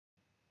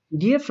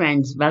Dear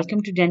friends,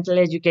 welcome to Dental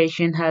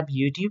Education Hub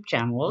YouTube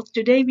channel.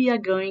 Today we are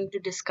going to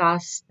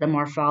discuss the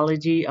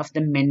morphology of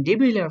the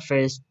mandibular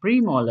first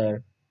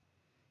premolar.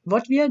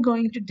 What we are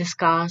going to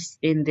discuss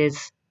in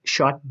this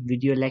short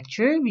video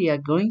lecture, we are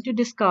going to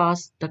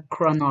discuss the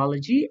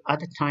chronology or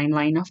the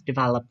timeline of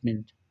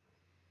development.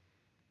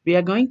 We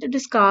are going to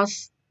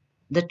discuss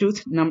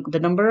the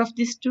number of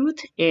this tooth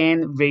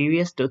in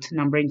various tooth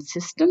numbering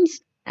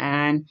systems,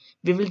 and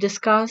we will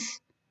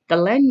discuss the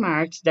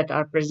landmarks that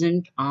are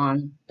present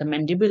on the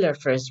mandibular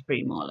first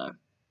premolar.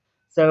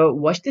 So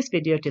watch this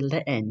video till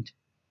the end.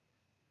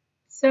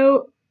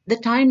 So the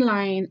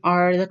timeline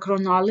or the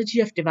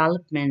chronology of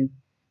development,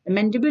 the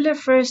mandibular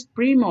first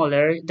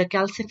premolar, the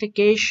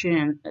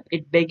calcification,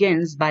 it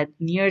begins by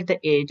near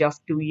the age of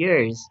 2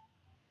 years.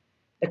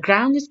 The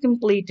crown is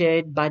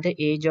completed by the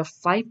age of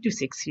 5 to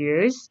 6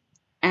 years,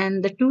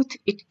 and the tooth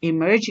it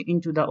emerge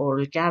into the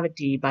oral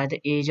cavity by the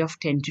age of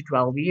 10 to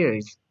 12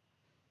 years.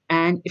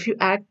 And if you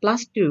add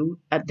plus 2,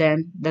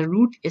 then the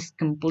root is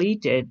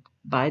completed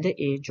by the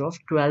age of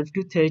 12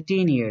 to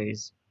 13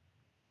 years.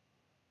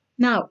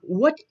 Now,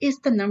 what is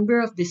the number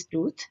of this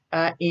tooth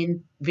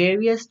in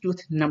various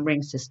tooth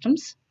numbering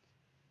systems?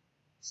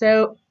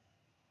 So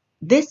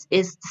this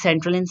is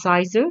central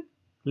incisor,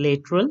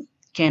 lateral,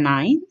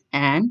 canine,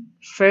 and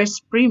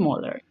first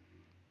premolar.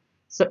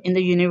 So in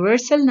the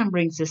universal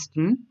numbering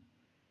system,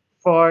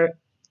 for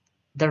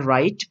the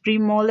right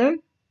premolar,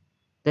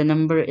 the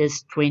number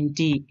is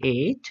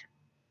 28,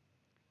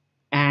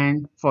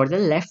 and for the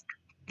left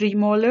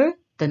premolar,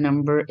 the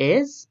number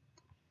is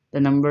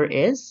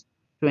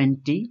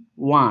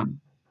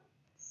 21.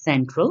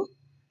 Central,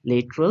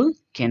 lateral,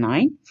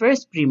 canine,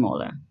 first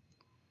premolar.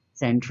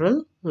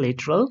 Central,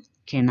 lateral,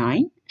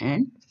 canine,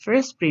 and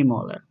first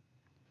premolar.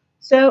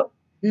 So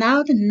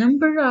now the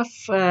number of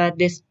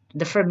the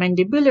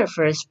mandibular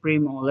first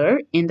premolar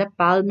in the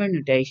Palmer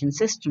notation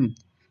system.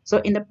 So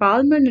in the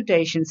Palmer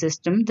notation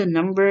system, the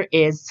number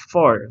is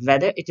 4,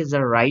 whether it is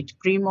a right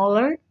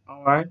premolar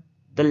or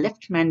the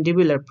left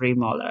mandibular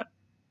premolar.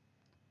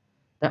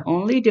 The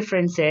only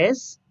difference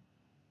is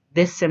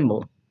this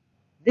symbol.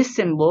 This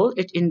symbol,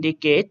 it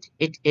indicates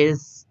it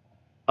is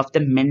of the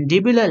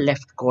mandibular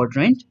left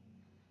quadrant,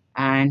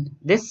 and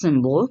this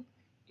symbol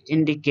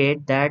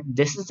indicate that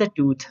this is the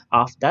tooth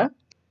of the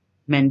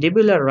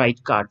mandibular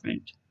right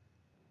quadrant.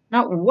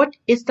 Now, what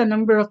is the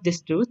number of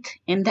this tooth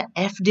in the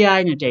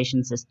FDI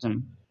notation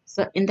system?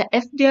 So in the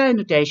FDI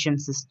notation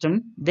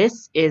system,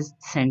 this is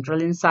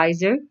central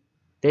incisor,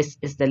 this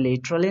is the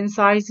lateral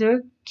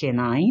incisor,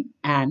 canine,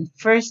 and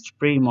first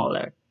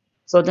premolar.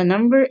 So the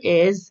number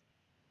is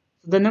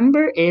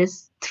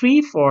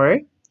 3, 4.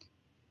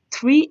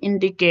 3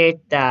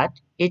 indicate that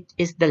it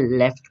is the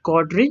left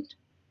quadrant,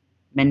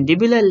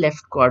 mandibular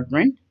left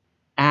quadrant,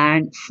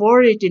 and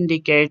 4 it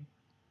indicates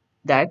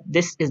that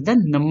this is the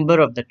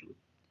number of the tooth.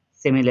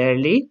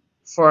 Similarly,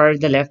 for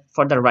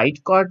the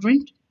right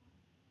quadrant,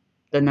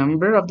 the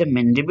number of the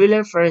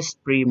mandibular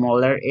first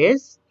premolar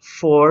is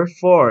 4,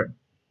 4.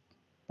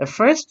 The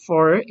first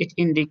 4 it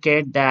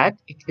indicates that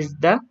it is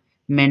the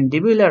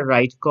mandibular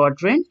right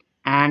quadrant,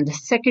 and the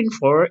second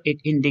 4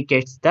 it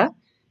indicates the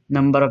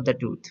number of the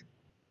tooth.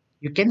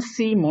 You can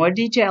see more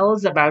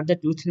details about the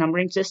tooth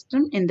numbering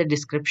system in the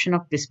description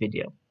of this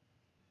video.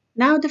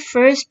 Now the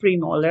first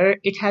premolar,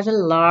 it has a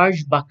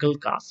large buccal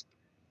cusp,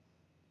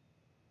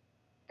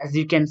 as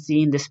you can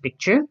see in this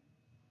picture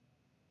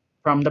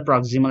from the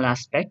proximal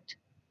aspect,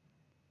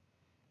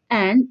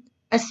 and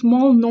a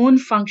small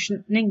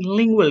non-functioning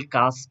lingual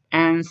cusp,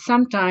 and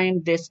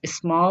sometimes this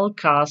small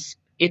cusp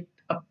it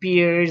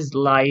appears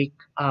like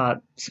a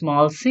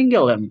small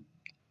cingulum,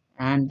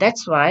 and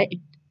that's why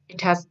it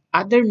has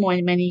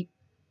many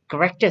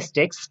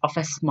characteristics of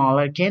a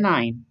smaller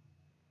canine.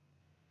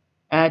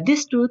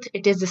 This tooth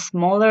it is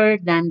smaller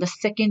than the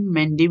second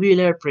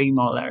mandibular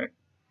premolar.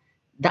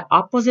 The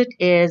opposite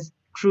is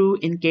true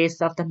in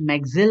case of the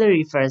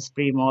maxillary first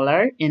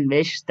premolar, in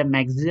which the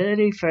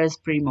maxillary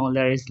first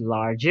premolar is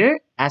larger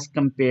as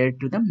compared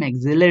to the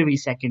maxillary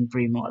second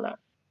premolar.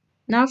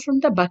 Now from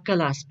the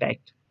buccal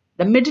aspect,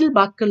 the middle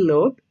buccal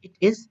lobe it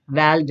is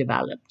well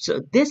developed. So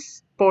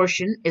this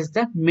portion is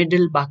the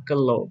middle buccal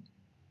lobe.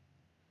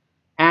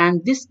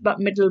 And this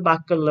middle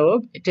buccal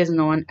lobe it is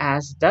known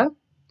as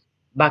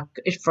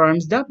it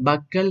forms the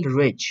buccal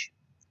ridge.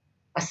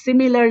 A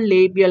similar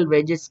labial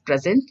ridge is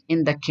present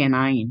in the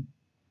canine.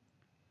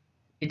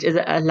 It is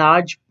a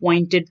large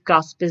pointed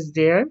cusp is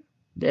there.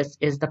 This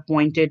is the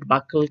pointed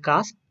buccal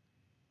cusp.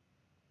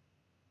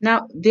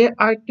 Now there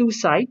are two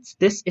sides.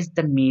 This is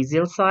the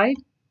mesial side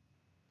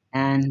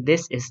and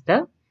this is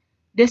the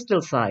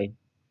distal side.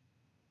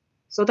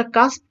 So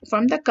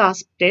from the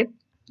cusp tip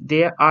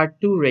there are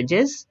two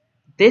ridges.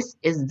 This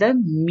is the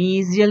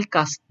mesial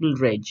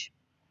cuspal ridge.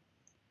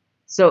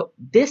 So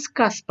this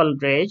cuspal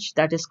ridge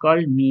that is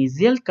called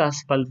mesial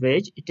cuspal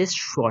ridge, it is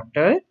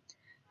shorter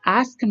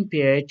as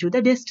compared to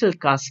the distal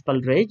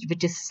cuspal ridge,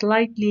 which is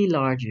slightly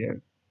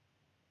larger.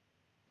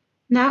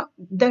 Now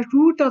the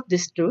root of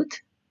this tooth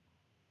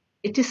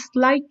It is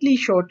slightly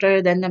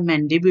shorter than the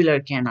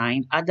mandibular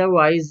canine.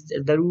 Otherwise,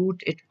 the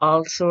root it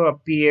also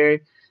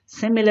appear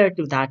similar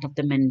to that of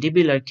the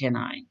mandibular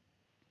canine.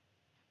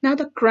 Now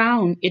the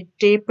crown it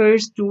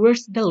tapers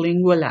towards the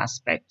lingual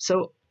aspect.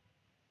 So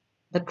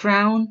the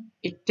crown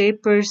it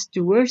tapers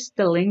towards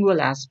the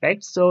lingual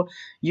aspect. So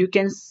you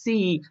can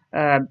see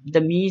the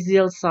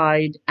mesial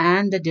side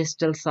and the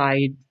distal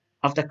side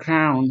of the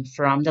crown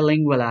from the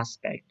lingual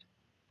aspect.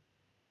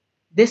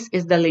 This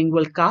is the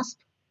lingual cusp.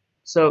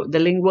 So the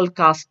lingual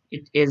cusp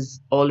it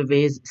is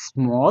always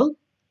small,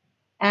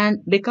 and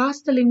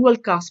because the lingual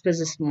cusp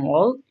is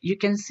small, you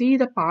can see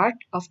the part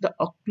of the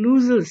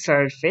occlusal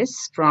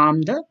surface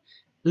from the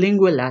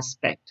lingual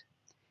aspect.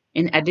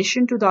 In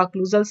addition to the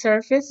occlusal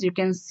surface, you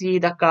can see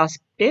the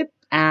cusp tip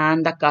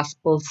and the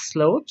cuspal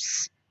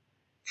slopes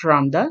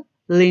from the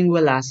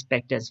lingual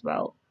aspect as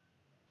well.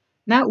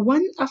 Now,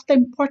 one of the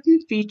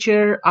important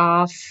feature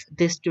of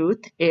this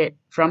tooth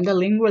from the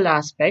lingual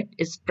aspect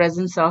is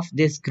presence of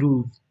this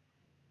groove.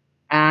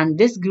 And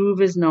this groove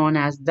is known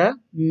as the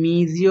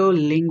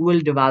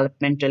mesiolingual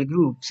developmental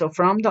groove. So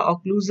from the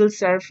occlusal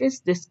surface,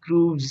 this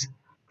groove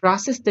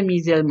crosses the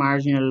mesial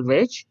marginal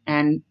ridge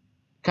and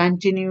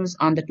continues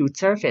on the tooth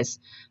surface.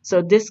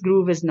 So this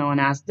groove is known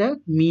as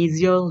the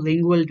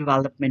mesiolingual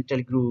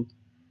developmental groove.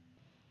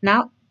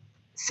 Now,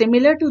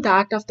 similar to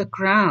that of the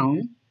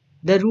crown,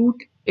 the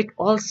root it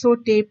also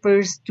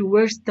tapers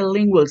towards the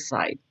lingual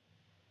side.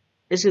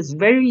 This is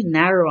very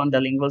narrow on the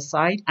lingual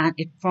side and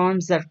it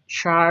forms a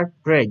sharp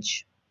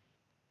ridge.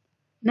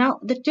 Now,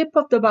 the tip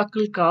of the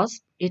buccal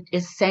cusp it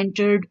is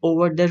centered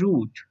over the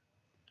root.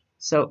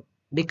 So,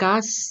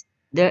 because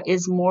there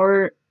is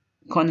more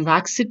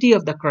convexity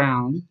of the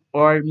crown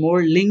or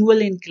more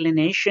lingual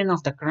inclination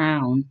of the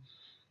crown,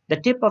 the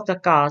tip of the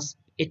cusp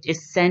it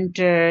is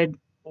centered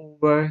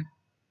over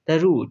the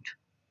root.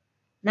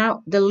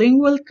 Now, the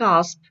lingual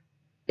cusp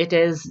it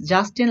is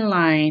just in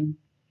line.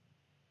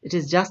 It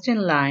is just in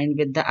line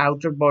with the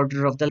outer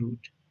border of the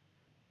root.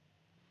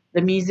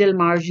 The mesial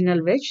marginal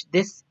ridge,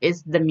 this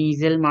is the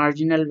mesial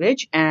marginal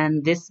ridge,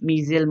 and this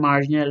mesial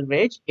marginal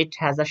ridge it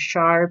has a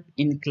sharp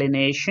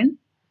inclination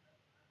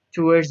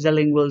towards the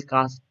lingual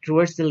cusp,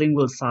 towards the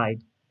lingual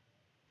side.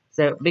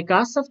 So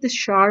because of the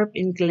sharp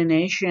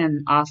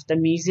inclination of the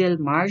mesial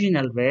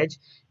marginal ridge,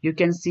 you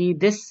can see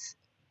this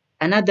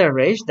another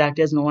ridge that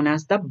is known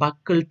as the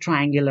buccal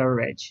triangular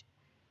ridge.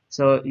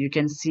 So you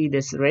can see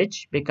this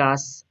ridge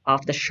because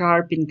of the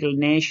sharp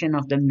inclination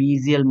of the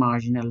mesial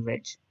marginal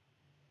ridge.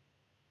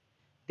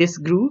 This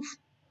groove,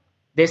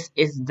 this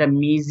is the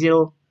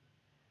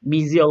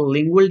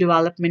mesiolingual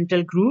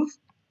developmental groove.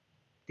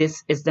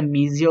 This is the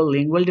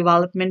mesiolingual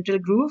developmental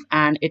groove,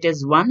 and it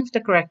is one of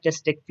the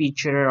characteristic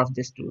feature of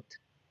this tooth.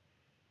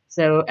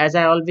 So as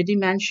I already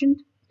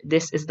mentioned,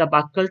 this is the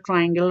buccal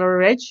triangular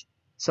ridge.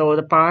 So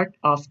the part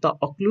of the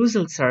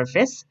occlusal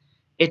surface,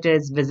 it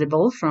is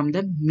visible from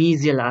the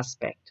mesial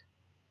aspect.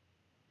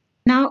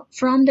 Now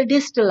from the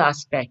distal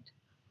aspect.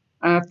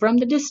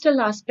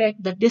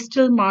 The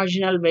distal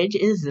marginal ridge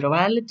is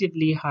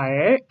relatively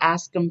higher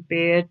as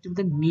compared to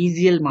the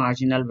mesial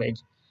marginal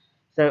ridge.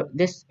 So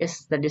this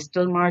is the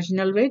distal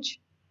marginal ridge,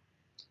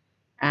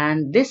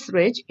 and this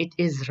ridge it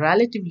is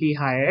relatively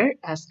higher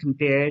as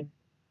compared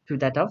to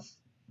that of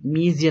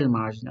mesial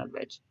marginal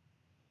ridge.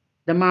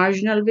 The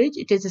marginal ridge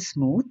it is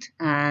smooth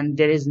and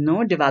there is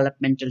no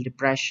developmental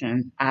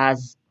depression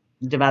as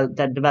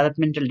the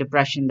developmental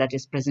depression that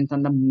is present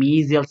on the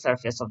mesial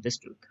surface of this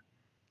tooth.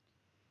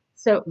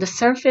 So the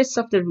surface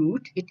of the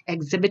root it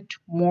exhibits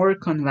more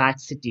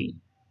convexity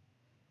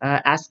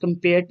as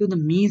compared to the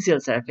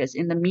mesial surface.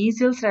 In the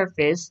mesial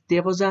surface,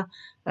 there was a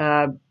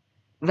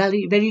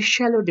very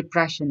shallow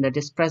depression that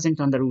is present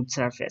on the root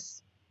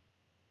surface.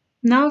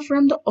 Now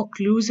from the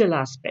occlusal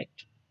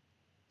aspect.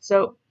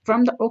 So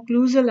from the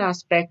occlusal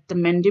aspect, the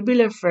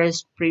mandibular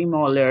first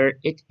premolar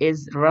it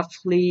is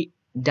roughly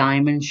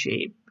diamond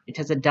shaped. It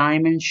has a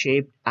diamond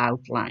shaped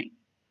outline.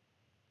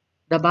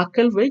 The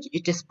buccal ridge,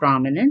 it is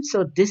prominent,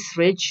 so this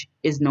ridge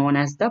is known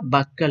as the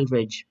buccal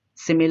ridge,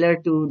 similar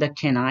to the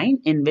canine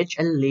in which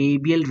a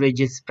labial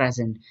ridge is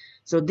present.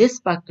 So this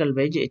buccal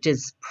ridge, it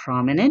is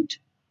prominent.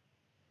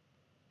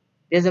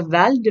 There's a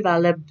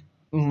well-developed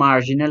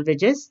marginal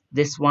ridges.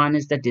 This one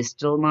is the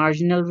distal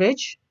marginal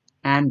ridge,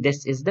 and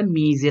this is the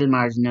mesial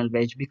marginal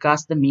ridge,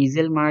 because the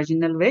mesial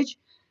marginal ridge,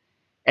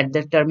 at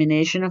the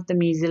termination of the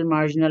mesial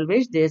marginal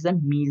ridge, there is a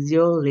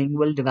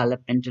mesiolingual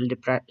developmental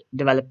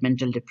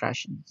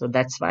depression. So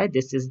that's why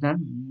this is the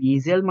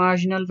mesial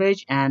marginal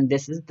ridge and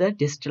this is the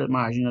distal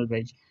marginal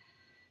ridge.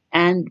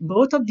 And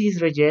both of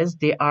these ridges,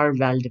 they are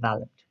well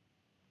developed.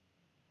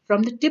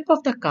 From the tip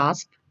of the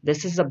cusp,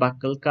 this is a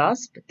buccal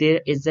cusp,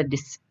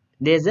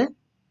 there's a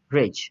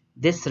ridge.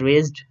 This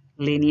raised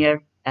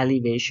linear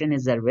elevation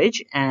is a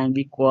ridge, and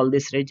we call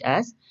this ridge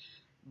as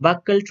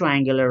buccal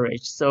triangular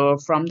ridge. So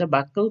from the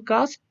buccal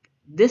cusp,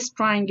 this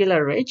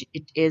triangular ridge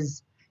it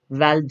is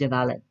well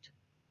developed.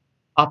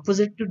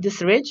 Opposite to this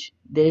ridge,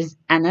 there is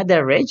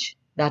another ridge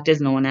that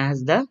is known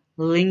as the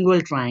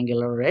lingual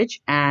triangular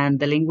ridge, and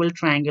the lingual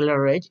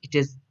triangular ridge it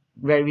is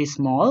very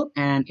small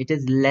and it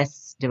is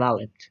less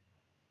developed.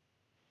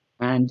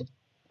 And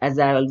as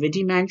I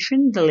already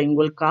mentioned, the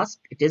lingual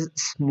cusp, it is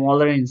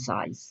smaller in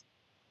size.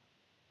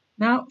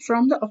 Now,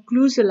 from the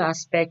occlusal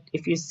aspect,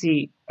 if you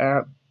see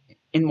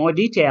in more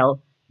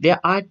detail, there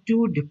are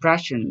two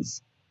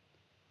depressions.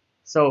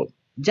 So,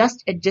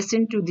 just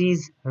adjacent to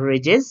these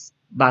ridges,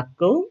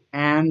 buccal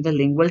and the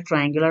lingual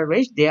triangular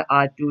ridge, there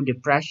are two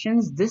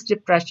depressions. This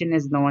depression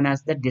is known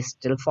as the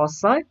distal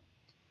fossa,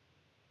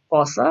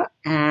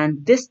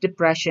 and this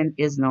depression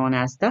is known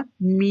as the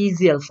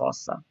mesial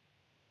fossa.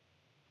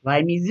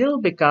 Why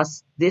mesial?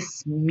 Because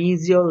this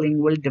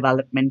mesiolingual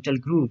developmental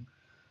groove.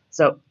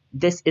 So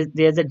there's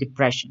a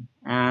depression,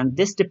 and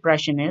this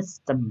depression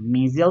is the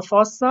mesial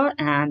fossa,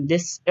 and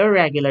this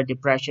irregular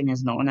depression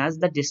is known as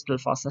the distal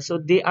fossa. So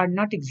they are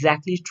not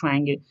exactly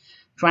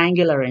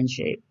triangular in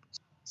shape.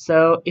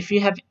 So if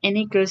you have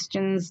any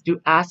questions, do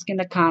ask in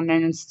the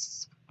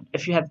comments.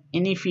 If you have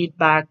any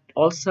feedback,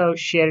 also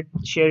share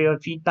your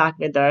feedback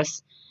with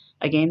us.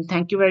 Again,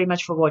 thank you very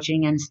much for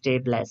watching and stay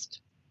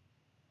blessed.